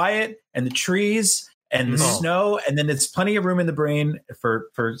the quiet and the trees and the snow, and then it's plenty of room in the brain for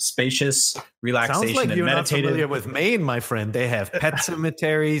spacious relaxation. Sounds like and you're meditative. not familiar with Maine, my friend. They have pet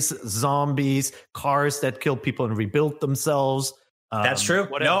cemeteries, zombies, cars that kill people and rebuild themselves. That's true.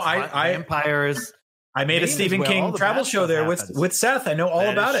 Vampires. I made a Stephen King travel show there with Seth. I know all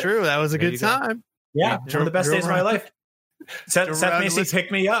about it. True. That was a good time. Yeah, one of the best days of my life. Seth Macy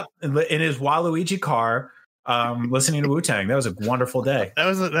picked me up in his Waluigi car, listening to Wu-Tang. That was a wonderful day. That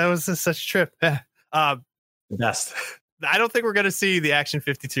was such a trip. Yeah. The best. I don't think we're going to see the Action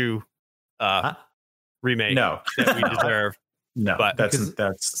 52 remake. No, that we deserve. No, but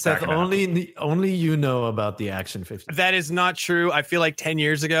that's Seth. Only you know about the Action 52. That is not true. I feel like 10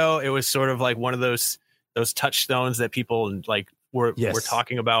 years ago, it was sort of like one of those touchstones that people like were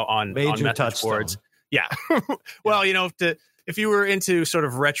talking about on message boards. Yeah. Well, if you were into sort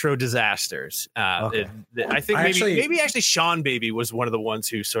of retro disasters, I think maybe Sean Baby was one of the ones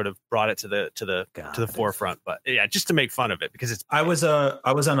who sort of brought it to the forefront. But yeah, just to make fun of it because I was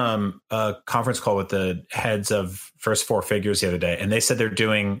on a conference call with the heads of First Four Figures the other day, and they said they're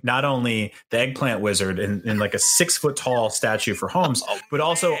doing not only the Eggplant Wizard in like a 6 foot tall statue for homes, but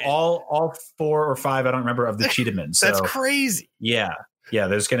also all 4 or 5, I don't remember, of the Cheetah Men. So, that's crazy. Yeah. Yeah,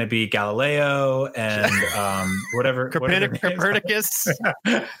 there's going to be Galileo and whatever. Copernicus.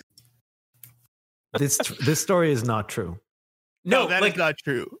 This story is not true. No, that is not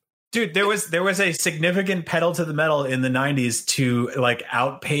true. Dude, there was a significant pedal to the metal in the 90s to like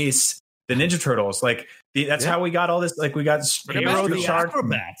outpace the Ninja Turtles. Like that's how we got all this. Like we got Hero the Shark,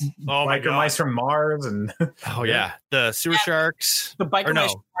 Biker Mice from Mars, and the Sewer Sharks. The Biker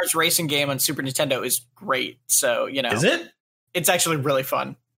Mice from Mars racing game on Super Nintendo is great. So is it? It's actually really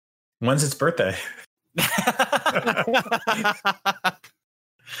fun. When's its birthday?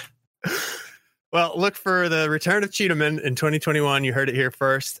 Well, look for the return of Cheetah Men in 2021. You heard it here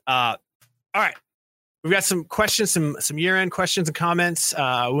first. All right. We've got some questions, some year-end questions and comments.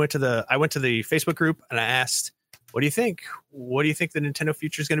 I went to the Facebook group and I asked, what do you think? What do you think the Nintendo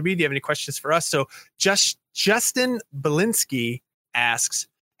future is going to be? Do you have any questions for us? So Justin Belinsky asks,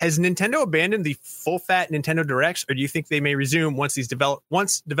 has Nintendo abandoned the full-fat Nintendo Directs, or do you think they may resume once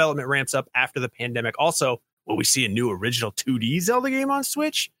development ramps up after the pandemic? Also, will we see a new original 2D Zelda game on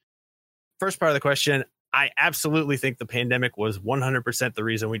Switch? First part of the question, I absolutely think the pandemic was 100% the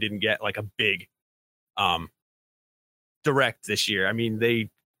reason we didn't get like a big Direct this year. I mean,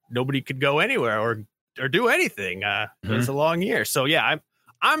 nobody could go anywhere or do anything. It was a long year, so yeah,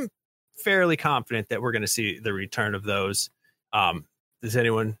 I'm fairly confident that we're going to see the return of those. Does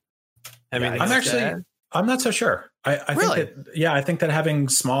anyone have anything? I'm not so sure. I really? think that having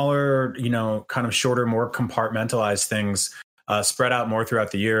smaller, kind of shorter, more compartmentalized things spread out more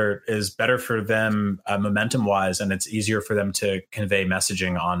throughout the year is better for them momentum wise, and it's easier for them to convey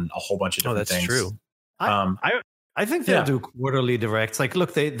messaging on a whole bunch of different things. That's true. I think they'll do quarterly directs. Like,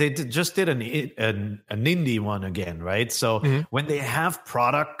 look, they just did an indie one again, right? So when they have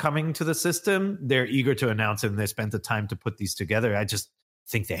product coming to the system, they're eager to announce it, and they spent the time to put these together. I just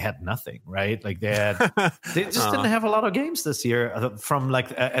think they had nothing, right? Like they just didn't have a lot of games this year from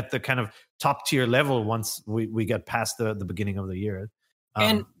like at the kind of top tier level once we got past the beginning of the year.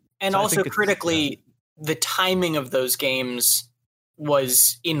 And also critically, the timing of those games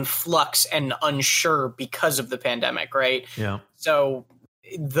was in flux and unsure because of the pandemic, right? Yeah. So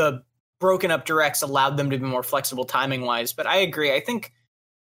the broken up directs allowed them to be more flexible timing wise. But I agree. I think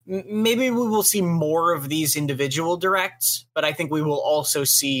maybe we will see more of these individual directs, but I think we will also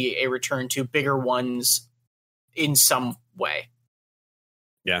see a return to bigger ones in some way.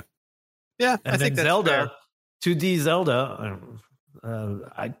 Yeah. Yeah. And I think Zelda, 2D Zelda,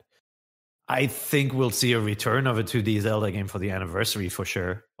 I think we'll see a return of a 2D Zelda game for the anniversary for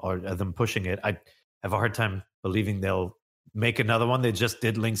sure, or them pushing it. I have a hard time believing they'll make another one. They just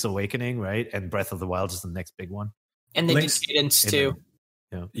did Link's Awakening, right? And Breath of the Wild is the next big one. And they did Cadence too.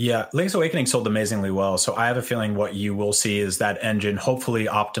 Yeah, Link's Awakening sold amazingly well. So I have a feeling what you will see is that engine hopefully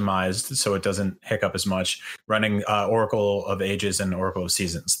optimized so it doesn't hiccup as much, running Oracle of Ages and Oracle of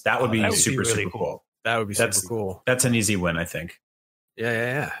Seasons. That would be super cool. That would be super cool. That's an easy win, I think.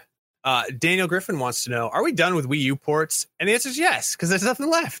 Yeah. Daniel Griffin wants to know, are we done with Wii U ports? And the answer is yes, because there's nothing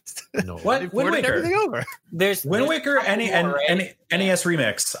left. No. What? Wind Waker. Everything over. There's Wind Waker and NES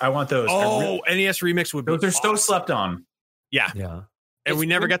Remix. I want those. NES Remix would be those are so slept on. Yeah. Yeah. And we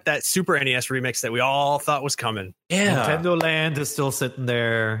never got that Super NES remix that we all thought was coming. Yeah. Nintendo Land is still sitting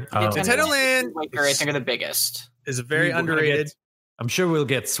there. Nintendo Land, I think, are the biggest. Is very underrated. I'm sure we'll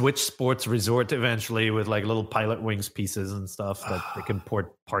get Switch Sports Resort eventually with like little Pilot Wings pieces and stuff that they can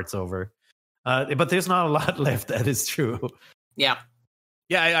port parts over. But there's not a lot left. That is true. Yeah.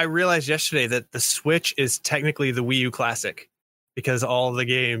 Yeah, I realized yesterday that the Switch is technically the Wii U Classic because all the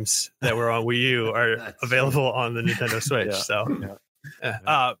games that were on Wii U are available on the Nintendo Switch. Yeah.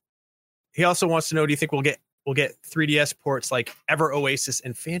 So, he also wants to know: do you think we'll get 3DS ports like Ever Oasis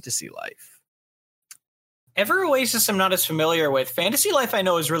and Fantasy Life? Ever Oasis, I'm not as familiar with. Fantasy Life, I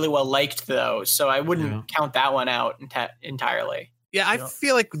know is really well liked though, so I wouldn't count that one out entirely. Yeah, I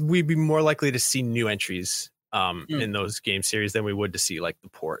feel like we'd be more likely to see new entries in those game series than we would to see like the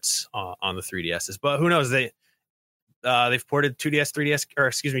ports on the 3DSs. But who knows? They've ported 2DS, 3DS, or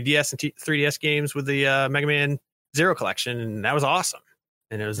excuse me, DS and 3DS games with the Mega Man Zero collection, and that was awesome.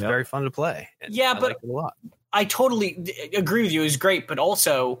 And it was very fun to play. And yeah, I but liked it a lot. I totally agree with you. It was great, but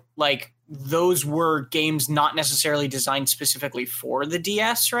also like those were games not necessarily designed specifically for the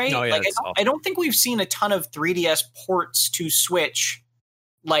DS, right? Oh, yeah, like I don't think we've seen a ton of 3DS ports to Switch,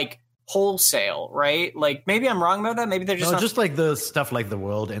 like wholesale, right? Like maybe I'm wrong about that. Maybe they're just just like the stuff like The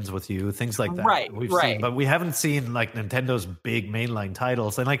World Ends With You, things like that. Right, We've right. seen, but we haven't seen like Nintendo's big mainline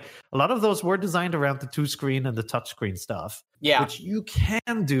titles, and like a lot of those were designed around the 2-screen and the touchscreen stuff. Yeah. Which you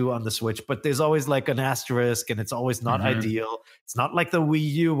can do on the Switch, but there's always like an asterisk, and it's always not ideal. It's not like the Wii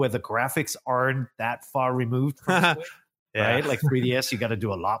U where the graphics aren't that far removed from Switch, right? Like 3DS, you got to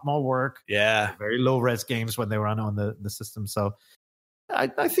do a lot more work. Yeah. Very low res games when they run on the system. So I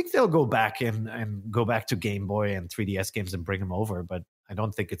think they'll go back and go back to Game Boy and 3DS games and bring them over, but I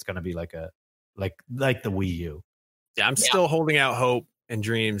don't think it's going to be like the Wii U. Yeah, I'm still holding out hope and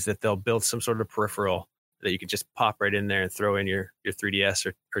dreams that they'll build some sort of peripheral that you could just pop right in there and throw in your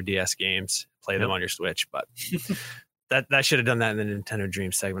 3DS or DS games, play them on your Switch. But that should have done that in the Nintendo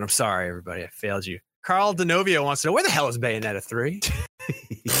Dream segment. I'm sorry, everybody. I failed you. Carl Denovio wants to know, where the hell is Bayonetta 3?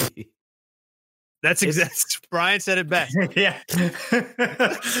 That's exactly. Brian said it best. Yeah.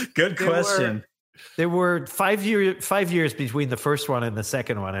 Good question. There were 5 years between the first one and the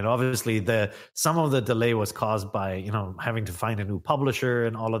second one, and obviously some of the delay was caused by having to find a new publisher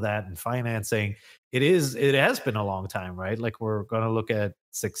and all of that and financing. It has been a long time, right? Like we're going to look at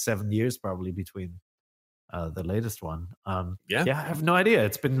 6-7 years probably between the latest one. I have no idea.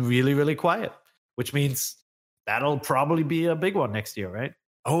 It's been really, really quiet, which means that'll probably be a big one next year, right?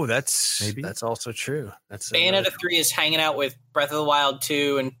 Oh, that's also true. That's Bayonetta 3 is hanging out with Breath of the Wild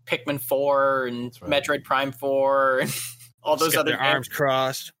 2 and Pikmin 4 and Metroid Prime 4 and all those other games. Arms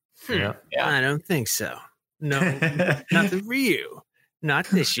crossed. Yeah. I don't think so. No, not the Ryu. Not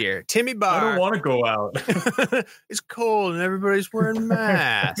this year. Timmy Bar. I don't want to go out. It's cold and everybody's wearing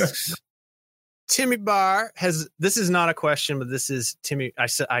masks. Timmy Bar this is not a question, but this is Timmy.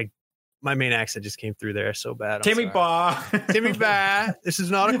 My main accent just came through there so bad. Timmy Bar. Timmy Bar. This is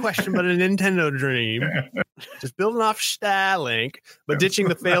not a question, but a Nintendo dream. Just building off Starlink, but ditching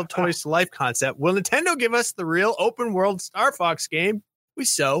the failed Toys to Life concept. Will Nintendo give us the real open world Star Fox game we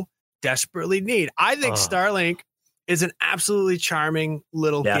so desperately need? I think Starlink is an absolutely charming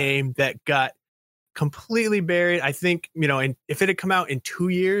little game that got completely buried. I think, and if it had come out in 2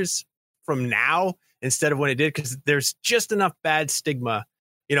 years from now, instead of when it did, because there's just enough bad stigma.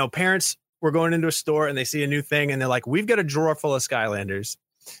 Parents were going into a store and they see a new thing and they're like, we've got a drawer full of Skylanders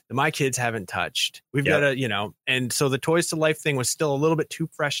that my kids haven't touched. We've got and so the Toys to Life thing was still a little bit too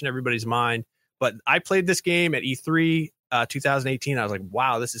fresh in everybody's mind. But I played this game at E3 2018. I was like,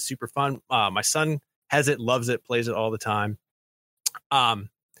 wow, this is super fun. My son has it, loves it, plays it all the time.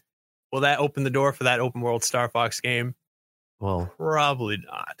 Will that open the door for that open world Star Fox game? Well, probably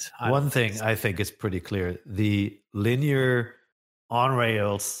not. One thing I think is pretty clear. The linear on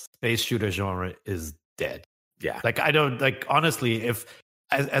rails space shooter genre is dead. Yeah. Like I don't honestly, if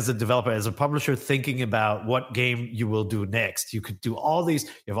as a developer, as a publisher thinking about what game you will do next, you could do you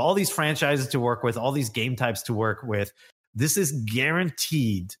have all these franchises to work with, all these game types to work with. This is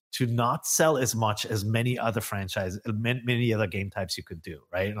guaranteed to not sell as much as many other franchises, many other game types you could do,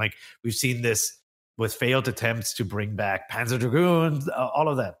 right? Like we've seen this with failed attempts to bring back Panzer Dragoon, all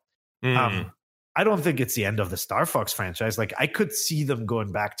of that. I don't think it's the end of the Star Fox franchise. Like I could see them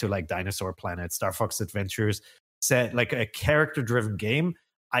going back to like Dinosaur Planet, Star Fox Adventures, set like a character-driven game.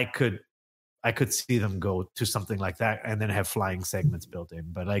 I could see them go to something like that and then have flying segments built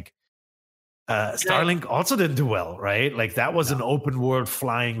in. But like Starlink also didn't do well, right? Like that was an open world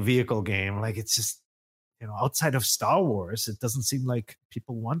flying vehicle game. Like it's just outside of Star Wars, it doesn't seem like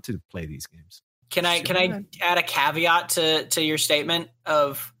people want to play these games. Can I add a caveat to your statement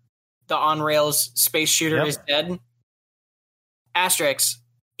of the on rails space shooter is dead? Asterix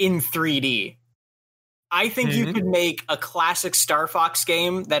in 3D. I think you could make a classic Star Fox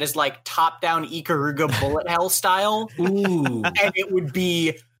game that is like top-down Ikaruga bullet hell style. Ooh. And it would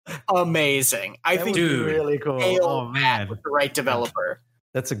be amazing. I think it would be really cool. Oh man, with the right developer.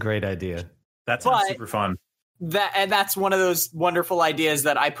 That's a great idea. That sounds super fun. That's one of those wonderful ideas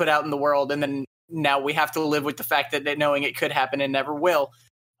that I put out in the world, and then now we have to live with the fact that knowing it could happen and never will.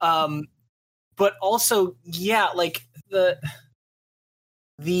 But also, like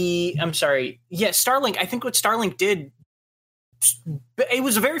I'm sorry. Yeah, Starlink. I think what Starlink did, it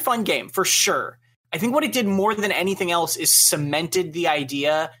was a very fun game for sure. I think what it did more than anything else is cemented the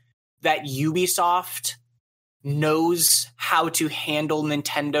idea that Ubisoft knows how to handle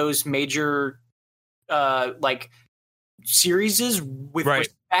Nintendo's major series with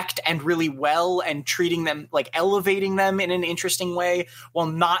respect and really well, and treating them, like elevating them in an interesting way, while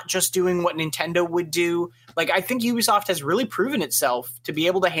not just doing what Nintendo would do. Like, I think Ubisoft has really proven itself to be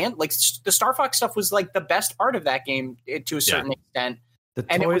able to handle, like, the Star Fox stuff was like the best part of that game to a certain extent. The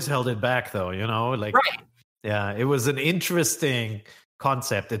toys held it back, though, like, yeah, it was an interesting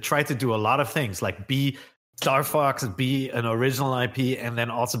concept. It tried to do a lot of things, like be Star Fox, be an original IP, and then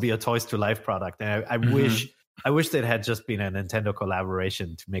also be a Toys to Life product. And I wish that had just been a Nintendo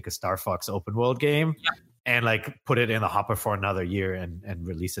collaboration to make a Star Fox open world game and like put it in the hopper for another year and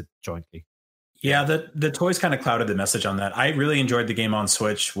release it jointly. Yeah, the toys kind of clouded the message on that. I really enjoyed the game on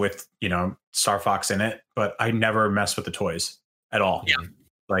Switch with, Star Fox in it, but I never messed with the toys at all. Yeah.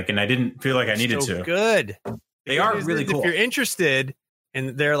 Like, and I didn't feel like I needed to. Good. They are really cool. If you're interested,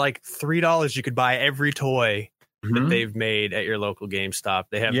 and they're like $3, you could buy every toy that they've made at your local GameStop.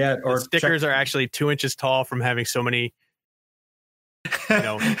 They have the stickers are actually 2 inches tall from having so many,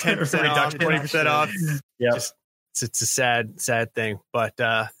 10% off, 20% off. Yeah. It's a sad thing. But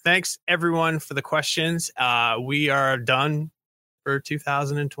thanks everyone for the questions. We are done for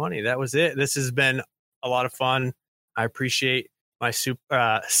 2020. That was it. This has been a lot of fun. I appreciate my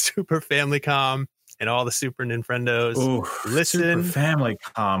Super Famicom and all the Super Nintendos. Ooh, listen, Super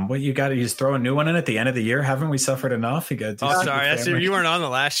Famicom. What you got to just throw a new one in at the end of the year? Haven't we suffered enough? You got. Sorry, you weren't on the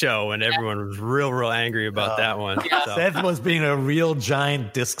last show when everyone was real angry about that one. Yeah. So. Seth was being a real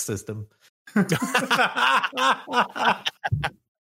giant disc system.